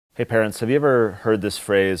Hey parents, have you ever heard this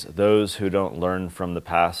phrase, those who don't learn from the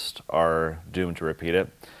past are doomed to repeat it?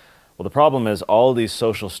 Well, the problem is all these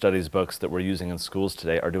social studies books that we're using in schools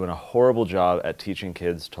today are doing a horrible job at teaching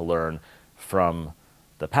kids to learn from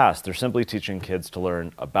the past. They're simply teaching kids to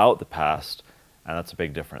learn about the past, and that's a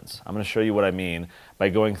big difference. I'm going to show you what I mean by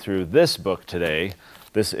going through this book today.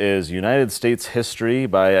 This is United States History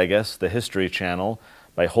by, I guess, the History Channel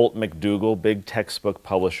by Holt McDougall, big textbook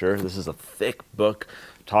publisher. This is a thick book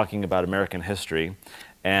talking about American history,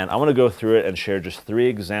 and I want to go through it and share just 3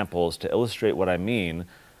 examples to illustrate what I mean,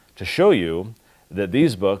 to show you that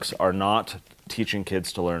these books are not teaching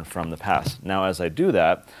kids to learn from the past. Now, as I do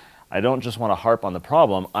that, I don't just want to harp on the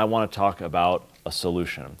problem, I want to talk about a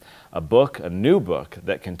solution. A new book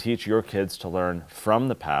that can teach your kids to learn from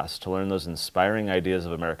the past, to learn those inspiring ideas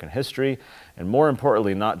of American history, and more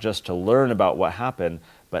importantly, not just to learn about what happened,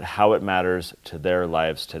 but how it matters to their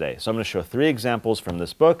lives today. So I'm going to show 3 examples from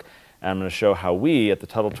this book, and I'm going to show how we at the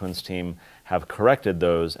Tuttle Twins team have corrected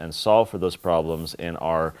those and solved for those problems in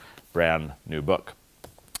our brand new book.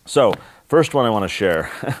 So, first one I want to share.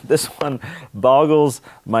 This one boggles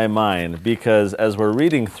my mind because as we're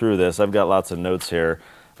reading through this, I've got lots of notes here,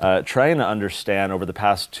 trying to understand over the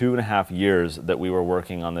past 2.5 years that we were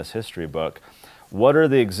working on this history book, what are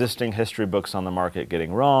the existing history books on the market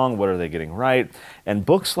getting wrong? What are they getting right? And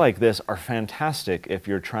books like this are fantastic if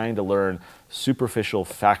you're trying to learn superficial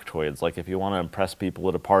factoids, like if you want to impress people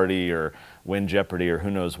at a party or win Jeopardy or who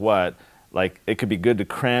knows what. Like, it could be good to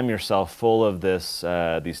cram yourself full of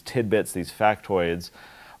these tidbits, these factoids,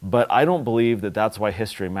 but I don't believe that that's why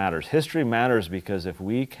history matters. History matters because if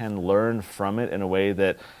we can learn from it in a way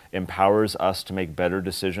that empowers us to make better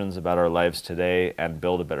decisions about our lives today and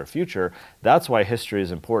build a better future, that's why history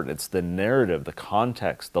is important. It's the narrative, the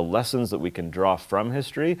context, the lessons that we can draw from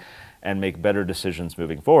history and make better decisions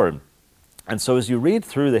moving forward. And so as you read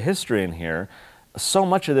through the history in here, so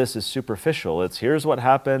much of this is superficial. It's here's what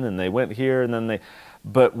happened and they went here and then they...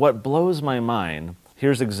 But what blows my mind,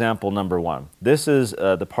 here's example number 1. This is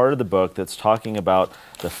the part of the book that's talking about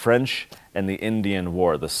the French and the Indian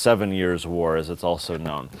War, the 7 Years' War as it's also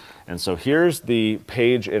known. And so here's the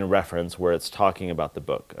page in reference where it's talking about the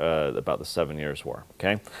book, about the 7 Years' War,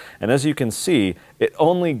 okay? And as you can see, it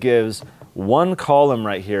only gives 1 column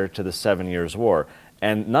right here to the 7 Years' War.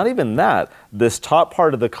 And not even that, this top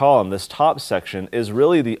part of the column, this top section, is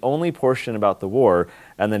really the only portion about the war,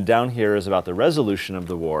 and then down here is about the resolution of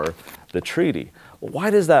the war, the treaty. Why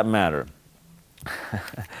does that matter?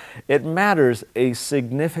 It matters a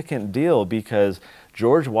significant deal because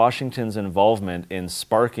George Washington's involvement in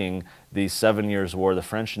sparking the 7 Years' War, the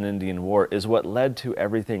French and Indian War, is what led to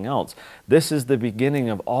everything else. This is the beginning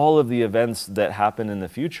of all of the events that happen in the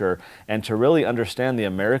future, and to really understand the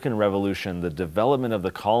American Revolution, the development of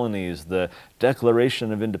the colonies, the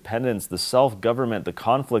Declaration of Independence, the self-government, the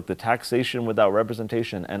conflict, the taxation without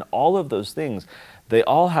representation, and all of those things, they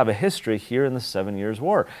all have a history here in the 7 Years'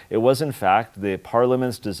 War. It was, in fact, the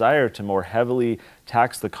Parliament's desire to more heavily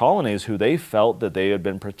tax the colonies who they felt that they had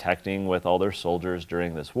been protecting with all their soldiers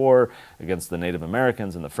during this war against the Native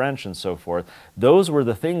Americans and the French and so forth. Those were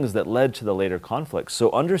the things that led to the later conflicts. So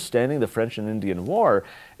understanding the French and Indian War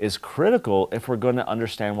is critical if we're going to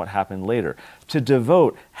understand what happened later. To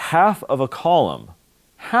devote half of a column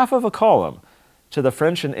to the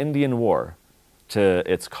French and Indian War, to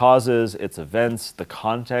its causes, its events, the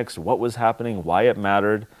context, what was happening, why it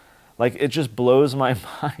mattered. Like, it just blows my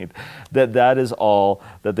mind that that is all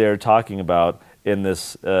that they're talking about in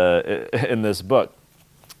this book.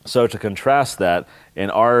 So to contrast that, in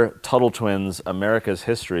our Tuttle Twins America's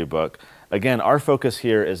History book, again, our focus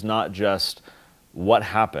here is not just what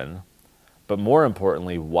happened, but more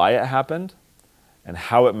importantly, why it happened and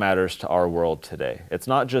how it matters to our world today. It's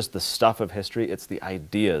not just the stuff of history, it's the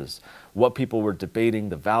ideas, what people were debating,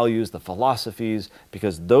 the values, the philosophies,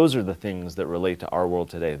 because those are the things that relate to our world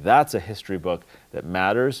today. That's a history book that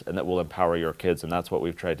matters and that will empower your kids, and that's what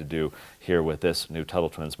we've tried to do here with this new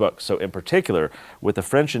Tuttle Twins book. So in particular, with the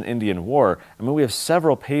French and Indian War, I mean, we have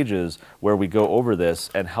several pages where we go over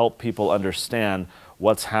this and help people understand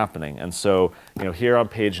what's happening. And so, you know, here on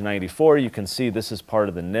page 94, you can see this is part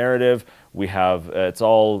of the narrative. We have, it's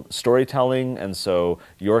all storytelling, and so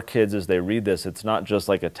your kids, as they read this, it's not just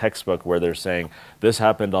like a textbook where they're saying, this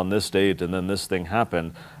happened on this date and then this thing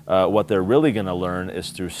happened. What they're really going to learn is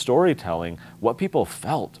through storytelling, what people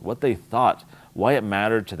felt, what they thought, why it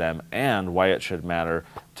mattered to them, and why it should matter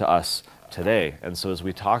to us today. And so as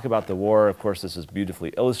we talk about the war, of course, this is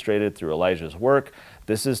beautifully illustrated through Elijah's work.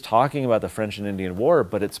 This is talking about the French and Indian War,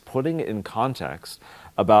 but it's putting it in context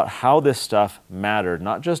about how this stuff mattered,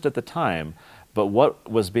 not just at the time, but what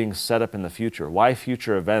was being set up in the future, why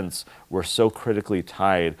future events were so critically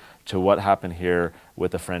tied to what happened here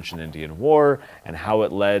with the French and Indian War, and how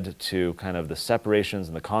it led to kind of the separations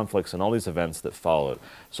and the conflicts and all these events that followed.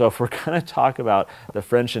 So if we're going to talk about the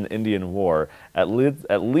French and Indian War, at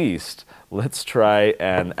least let's try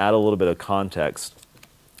and add a little bit of context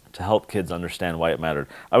to help kids understand why it mattered.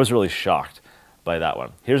 I was really shocked by that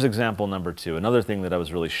one. Here's example number 2, another thing that I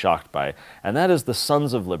was really shocked by, and that is the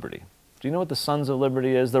Sons of Liberty. Do you know what the Sons of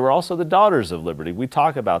Liberty is? There were also the Daughters of Liberty. We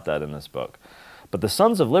talk about that in this book. But the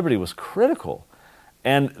Sons of Liberty was critical.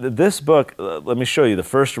 And this book, let me show you the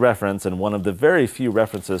first reference, and one of the very few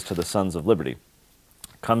references to the Sons of Liberty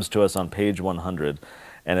comes to us on page 100,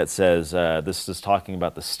 and it says, this is talking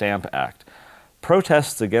about the Stamp Act.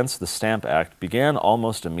 Protests against the Stamp Act began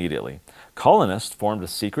almost immediately. Colonists formed a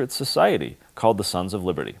secret society called the Sons of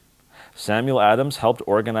Liberty. Samuel Adams helped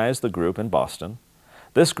organize the group in Boston.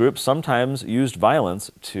 This group sometimes used violence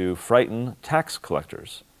to frighten tax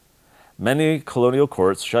collectors. Many colonial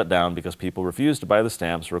courts shut down because people refused to buy the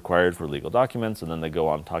stamps required for legal documents, and then they go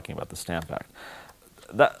on talking about the Stamp Act.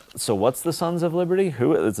 So what's the Sons of Liberty?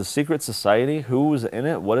 It's a secret society. Who was in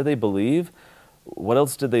it? What do they believe? What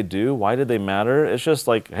else did they do? Why did they matter? It's just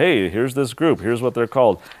like, hey, here's this group. Here's what they're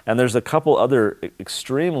called. And there's a couple other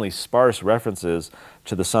extremely sparse references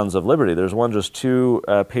to the Sons of Liberty. There's one just 2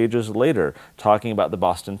 pages later talking about the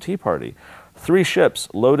Boston Tea Party. 3 ships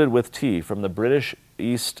loaded with tea from the British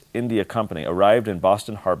East India Company arrived in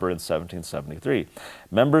Boston Harbor in 1773.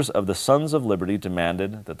 Members of the Sons of Liberty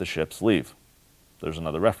demanded that the ships leave. There's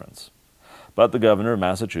another reference. But the governor of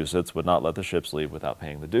Massachusetts would not let the ships leave without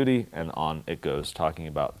paying the duty, and on it goes, talking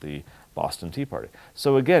about the Boston Tea Party.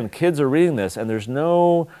 So again, kids are reading this, and there's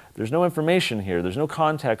no information here. There's no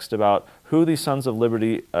context about who these Sons of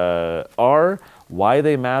Liberty are, why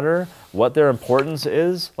they matter, what their importance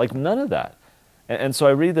is, like none of that. And so I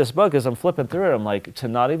read this book, as I'm flipping through it, I'm like, to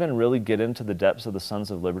not even really get into the depths of the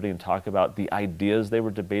Sons of Liberty and talk about the ideas they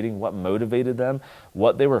were debating, what motivated them,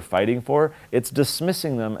 what they were fighting for, it's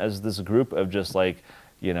dismissing them as this group of just like,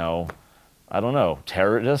 you know, I don't know,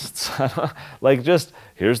 terrorists? Like just,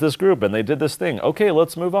 here's this group and they did this thing. Okay,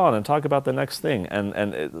 let's move on and talk about the next thing. And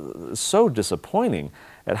it's so disappointing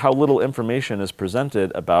at how little information is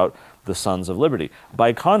presented about the Sons of Liberty.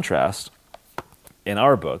 By contrast, in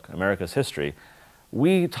our book, America's History,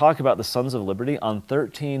 we talk about the Sons of Liberty on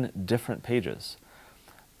 13 different pages.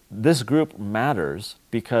 This group matters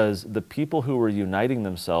because the people who were uniting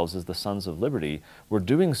themselves as the Sons of Liberty were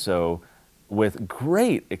doing so with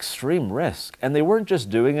great extreme risk. And they weren't just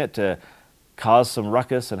doing it to cause some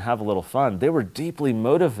ruckus and have a little fun. They were deeply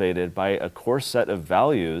motivated by a core set of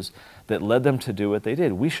values that led them to do what they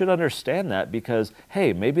did. We should understand that because,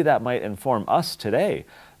 hey, maybe that might inform us today.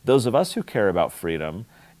 Those of us who care about freedom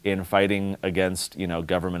in fighting against, you know,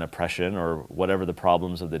 government oppression or whatever the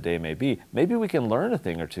problems of the day may be, maybe we can learn a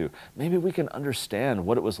thing or two. Maybe we can understand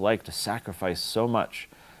what it was like to sacrifice so much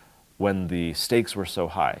when the stakes were so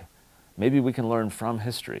high. Maybe we can learn from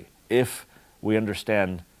history if we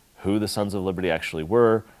understand who the Sons of Liberty actually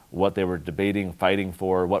were, what they were debating, fighting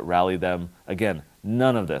for, what rallied them. Again,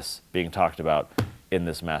 none of this being talked about in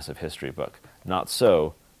this massive history book. Not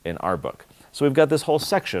so in our book. So we've got this whole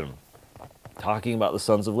section talking about the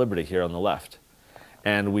Sons of Liberty here on the left.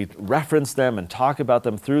 And we reference them and talk about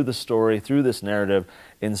them through the story, through this narrative,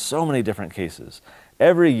 in so many different cases.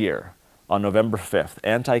 Every year, on November 5th,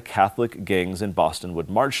 anti-Catholic gangs in Boston would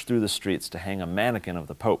march through the streets to hang a mannequin of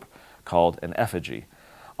the Pope, called an effigy,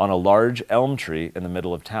 on a large elm tree in the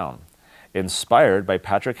middle of town. Inspired by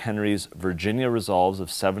Patrick Henry's Virginia Resolves of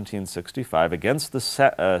 1765 against the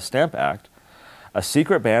Stamp Act, a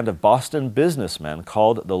secret band of Boston businessmen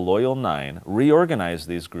called the Loyal Nine reorganized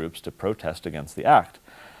these groups to protest against the act.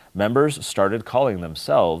 Members started calling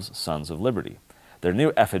themselves Sons of Liberty. Their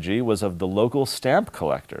new effigy was of the local stamp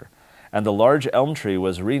collector, and the large elm tree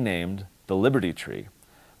was renamed the Liberty Tree.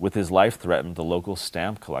 With his life threatened, the local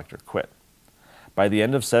stamp collector quit. By the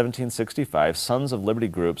end of 1765, Sons of Liberty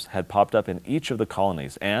groups had popped up in each of the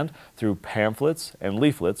colonies, and through pamphlets and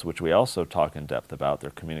leaflets, which we also talk in depth about their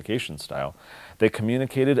communication style, they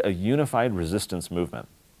communicated a unified resistance movement.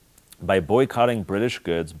 By boycotting British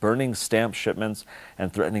goods, burning stamp shipments,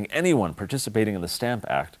 and threatening anyone participating in the Stamp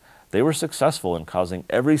Act, they were successful in causing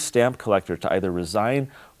every stamp collector to either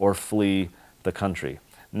resign or flee the country.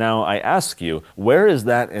 Now, I ask you, where is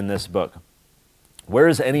that in this book? Where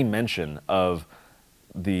is any mention of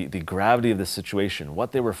the gravity of the situation,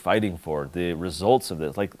 what they were fighting for, the results of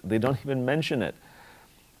this? Like, they don't even mention it.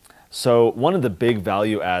 So one of the big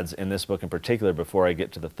value adds in this book in particular, before I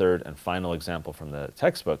get to the third and final example from the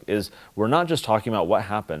textbook, is we're not just talking about what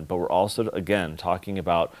happened, but we're also, again, talking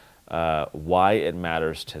about why it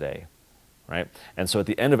matters today, right? And so at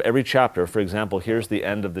the end of every chapter, for example, here's the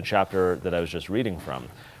end of the chapter that I was just reading from.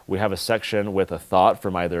 We have a section with a thought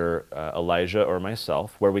from either Elijah or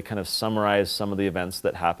myself, where we kind of summarize some of the events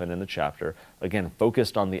that happened in the chapter, again,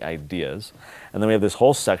 focused on the ideas. And then we have this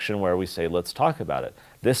whole section where we say, let's talk about it.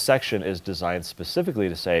 This section is designed specifically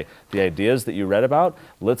to say, the ideas that you read about,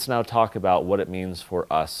 let's now talk about what it means for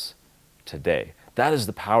us today. That is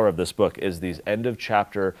the power of this book, is these end of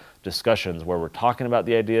chapter discussions where we're talking about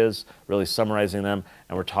the ideas, really summarizing them,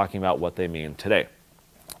 and we're talking about what they mean today.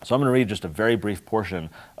 So I'm going to read just a very brief portion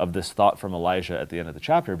of this thought from Elijah at the end of the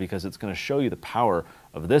chapter, because it's going to show you the power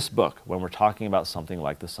of this book when we're talking about something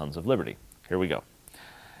like the Sons of Liberty. Here we go.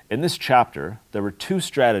 In this chapter, there were two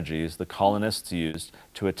strategies the colonists used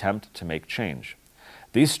to attempt to make change.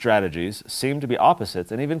 These strategies seem to be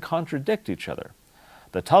opposites and even contradict each other.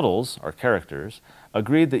 The Tuttles, our characters,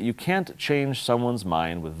 agreed that you can't change someone's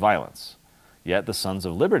mind with violence. Yet the Sons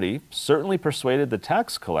of Liberty certainly persuaded the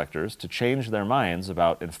tax collectors to change their minds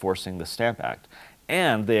about enforcing the Stamp Act,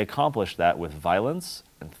 and they accomplished that with violence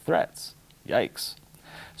and threats. Yikes.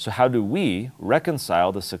 So how do we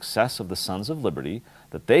reconcile the success of the Sons of Liberty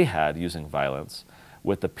that they had using violence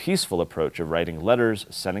with the peaceful approach of writing letters,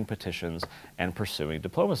 sending petitions, and pursuing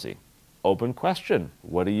diplomacy? Open question.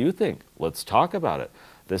 What do you think? Let's talk about it.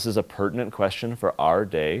 This is a pertinent question for our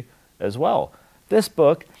day as well. This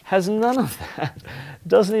book has none of that.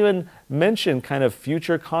 Doesn't even mention kind of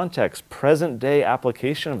future context, present day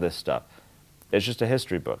application of this stuff. It's just a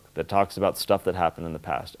history book that talks about stuff that happened in the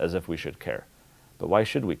past, as if we should care. But why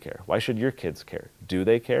should we care? Why should your kids care? Do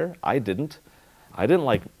they care? I didn't. I didn't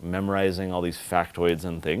like memorizing all these factoids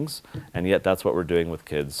and things, and yet that's what we're doing with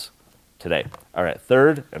kids today. All right,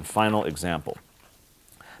 third and final example.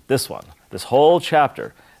 This one, this whole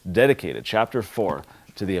chapter, dedicated, chapter 4,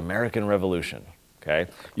 to the American Revolution.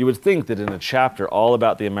 Okay? You would think that in a chapter all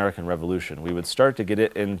about the American Revolution, we would start to get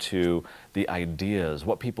it into the ideas,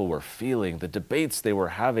 what people were feeling, the debates they were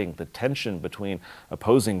having, the tension between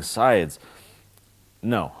opposing sides.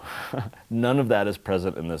 No, none of that is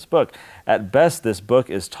present in this book. At best, this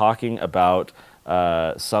book is talking about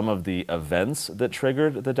some of the events that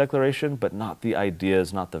triggered the Declaration, but not the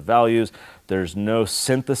ideas, not the values. There's no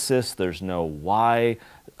synthesis, there's no why.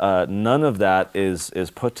 None of that is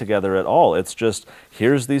put together at all. It's just,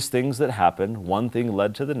 here's these things that happened, one thing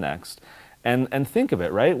led to the next. And think of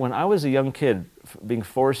it, right? When I was a young kid being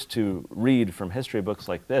forced to read from history books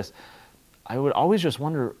like this, I would always just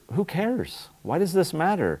wonder, who cares? Why does this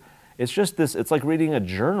matter? It's just this, it's like reading a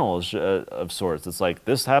journal of sorts. It's like,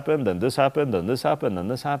 this happened, then this happened, then this happened, then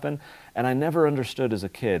this happened. And I never understood as a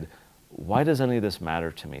kid, why does any of this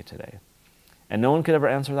matter to me today? And no one could ever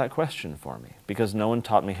answer that question for me, because no one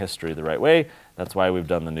taught me history the right way. That's why we've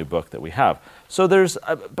done the new book that we have. So there's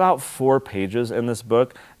about 4 pages in this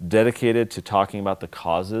book dedicated to talking about the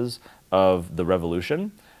causes of the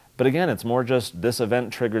revolution. But again, it's more just this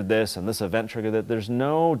event triggered this and this event triggered that. There's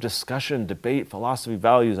no discussion, debate, philosophy,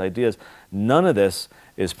 values, ideas. None of this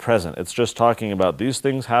is present. It's just talking about these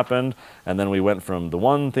things happened, and then we went from the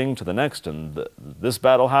one thing to the next, and this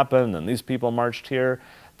battle happened, and these people marched here.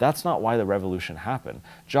 That's not why the revolution happened.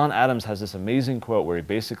 John Adams has this amazing quote where he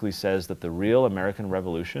basically says that the real American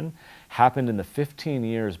Revolution happened in the 15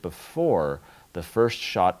 years before the first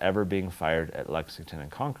shot ever being fired at Lexington and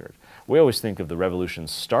Concord. We always think of the revolution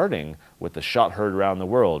starting with the shot heard around the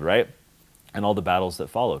world, right? And all the battles that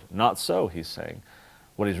followed. Not so, he's saying.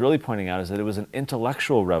 What he's really pointing out is that it was an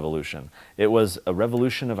intellectual revolution. It was a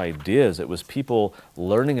revolution of ideas. It was people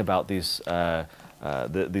learning about these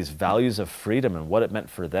values of freedom and what it meant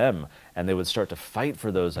for them, and they would start to fight for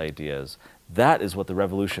those ideas. That is what the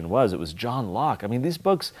revolution was. It was John Locke. I mean, these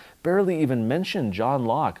books barely even mention John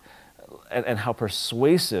Locke and how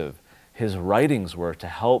persuasive his writings were to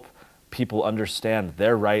help people understand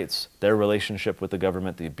their rights, their relationship with the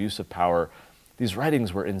government, the abuse of power. These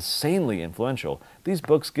writings were insanely influential. These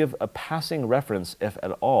books give a passing reference, if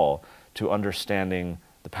at all, to understanding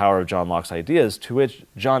the power of John Locke's ideas, to which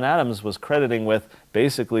John Adams was crediting with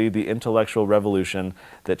basically the intellectual revolution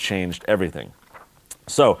that changed everything.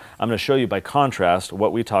 So I'm going to show you by contrast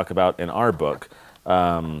what we talk about in our book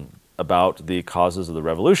about the causes of the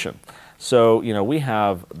revolution. So, you know, we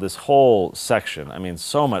have this whole section. I mean,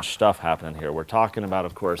 so much stuff happening here. We're talking about,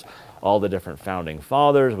 of course, all the different founding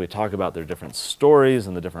fathers. We talk about their different stories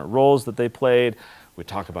and the different roles that they played. We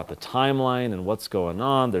talk about the timeline and what's going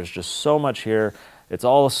on. There's just so much here. It's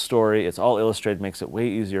all a story, it's all illustrated, makes it way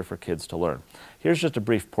easier for kids to learn. Here's just a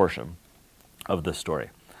brief portion of this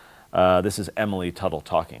story. This is Emily Tuttle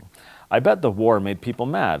talking. I bet the war made people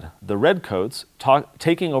mad. The Redcoats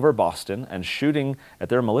taking over Boston and shooting at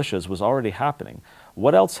their militias was already happening.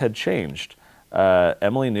 What else had changed?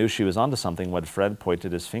 Emily knew she was onto something when Fred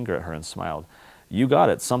pointed his finger at her and smiled. You got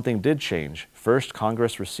it. Something did change. First,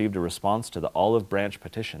 Congress received a response to the Olive Branch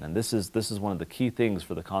petition, and this is one of the key things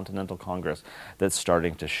for the Continental Congress that's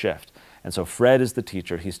starting to shift. And so Fred is the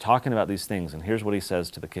teacher. He's talking about these things, and here's what he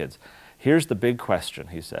says to the kids. Here's the big question,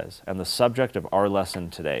 he says, and the subject of our lesson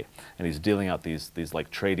today. And he's dealing out these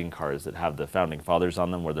like trading cards that have the founding fathers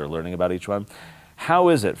on them where they're learning about each one. How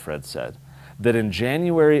is it, Fred said, that in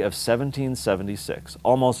January of 1776,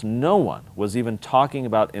 almost no one was even talking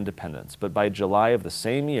about independence, but by July of the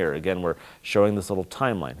same year, again, we're showing this little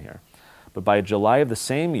timeline here, but by July of the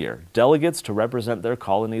same year, delegates to represent their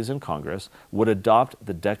colonies in Congress would adopt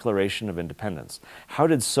the Declaration of Independence. How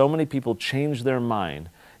did so many people change their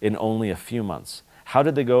mind in only a few months? How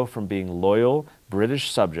did they go from being loyal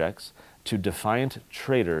British subjects to defiant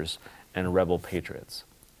traitors and rebel patriots?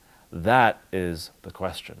 That is the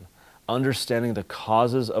question. Understanding the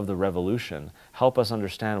causes of the revolution help us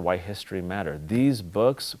understand why history mattered. These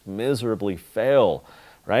books miserably fail,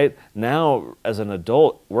 right? Now, as an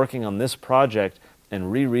adult working on this project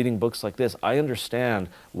and rereading books like this, I understand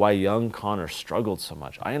why young Connor struggled so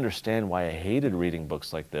much. I understand why I hated reading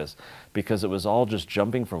books like this, because it was all just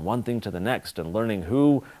jumping from one thing to the next and learning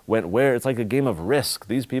who went where. It's like a game of Risk.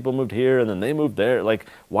 These people moved here and then they moved there. Like,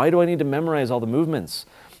 why do I need to memorize all the movements?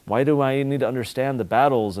 Why do I need to understand the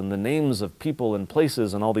battles and the names of people and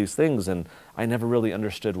places and all these things? And I never really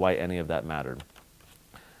understood why any of that mattered.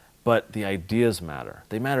 But the ideas matter.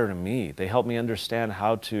 They matter to me. They help me understand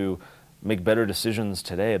how to make better decisions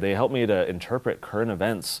today. They help me to interpret current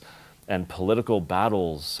events and political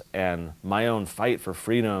battles and my own fight for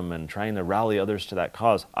freedom and trying to rally others to that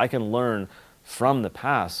cause. I can learn from the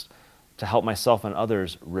past to help myself and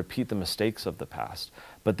others repeat the mistakes of the past.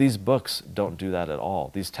 But these books don't do that at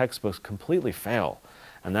all. These textbooks completely fail.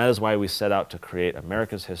 And that is why we set out to create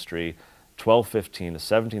America's History 1215 to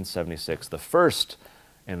 1776, the first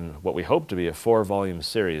in what we hope to be a 4-volume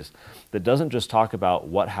series that doesn't just talk about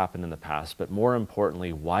what happened in the past, but more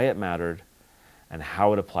importantly, why it mattered and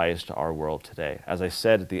how it applies to our world today. As I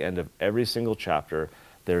said at the end of every single chapter,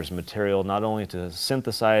 there's material not only to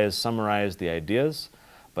synthesize, summarize the ideas,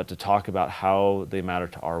 but to talk about how they matter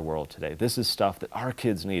to our world today. This is stuff that our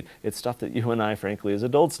kids need. It's stuff that you and I, frankly, as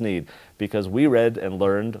adults need, because we read and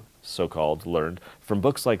learned, so-called learned, from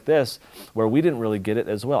books like this where we didn't really get it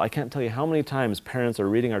as well. I can't tell you how many times parents are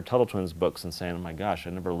reading our Tuttle Twins books and saying, oh my gosh,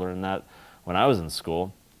 I never learned that when I was in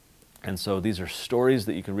school. And so these are stories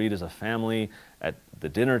that you can read as a family at the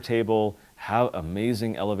dinner table, have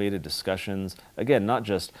amazing elevated discussions. Again, not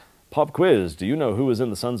just pop quiz, do you know who was in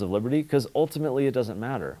the Sons of Liberty? Because ultimately it doesn't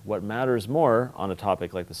matter. What matters more on a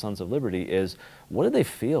topic like the Sons of Liberty is, what did they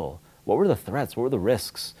feel? What were the threats? What were the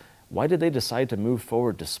risks? Why did they decide to move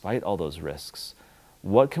forward despite all those risks?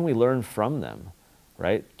 What can we learn from them,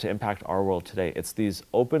 right, to impact our world today? It's these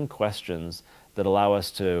open questions that allow us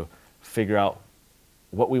to figure out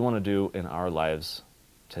what we want to do in our lives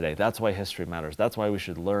today. That's why history matters. That's why we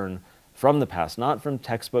should learn from the past, not from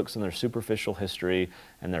textbooks and their superficial history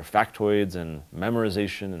and their factoids and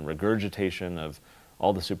memorization and regurgitation of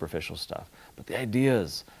all the superficial stuff. But the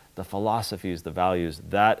ideas, the philosophies, the values,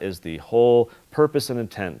 that is the whole purpose and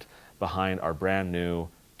intent behind our brand new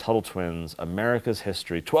Tuttle Twins, America's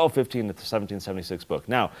History, 1215 to 1776 book.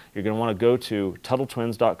 Now, you're going to want to go to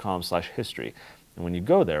TuttleTwins.com/history. And when you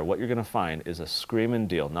go there, what you're going to find is a screaming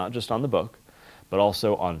deal, not just on the book, but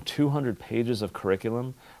also on 200 pages of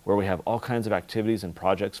curriculum where we have all kinds of activities and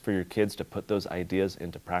projects for your kids to put those ideas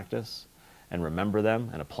into practice and remember them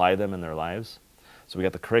and apply them in their lives. So we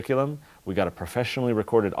got the curriculum, we got a professionally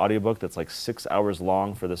recorded audiobook that's like 6 hours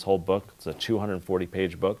long for this whole book. It's a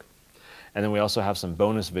 240-page book. And then we also have some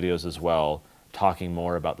bonus videos as well talking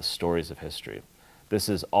more about the stories of history. This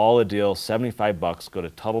is all a deal, 75 bucks. Go to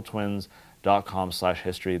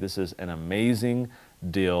TuttleTwins.com/history. This is an amazing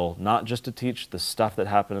deal, not just to teach the stuff that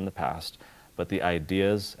happened in the past, but the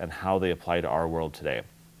ideas and how they apply to our world today.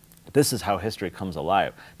 This is how history comes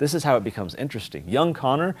alive. This is how it becomes interesting. Young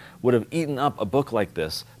Connor would have eaten up a book like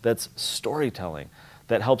this that's storytelling,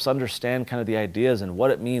 that helps understand kind of the ideas and what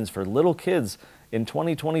it means for little kids in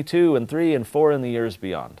 2022 and 3 and 4 and the years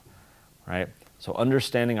beyond, right? So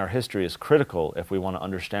understanding our history is critical if we want to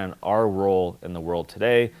understand our role in the world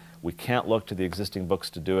today. We can't look to the existing books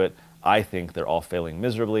to do it. I think they're all failing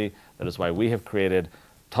miserably. That is why we have created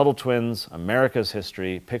Tuttle Twins, America's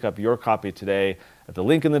History. Pick up your copy today. at the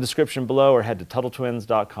link in the description below or head to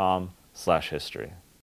TuttleTwins.com/history.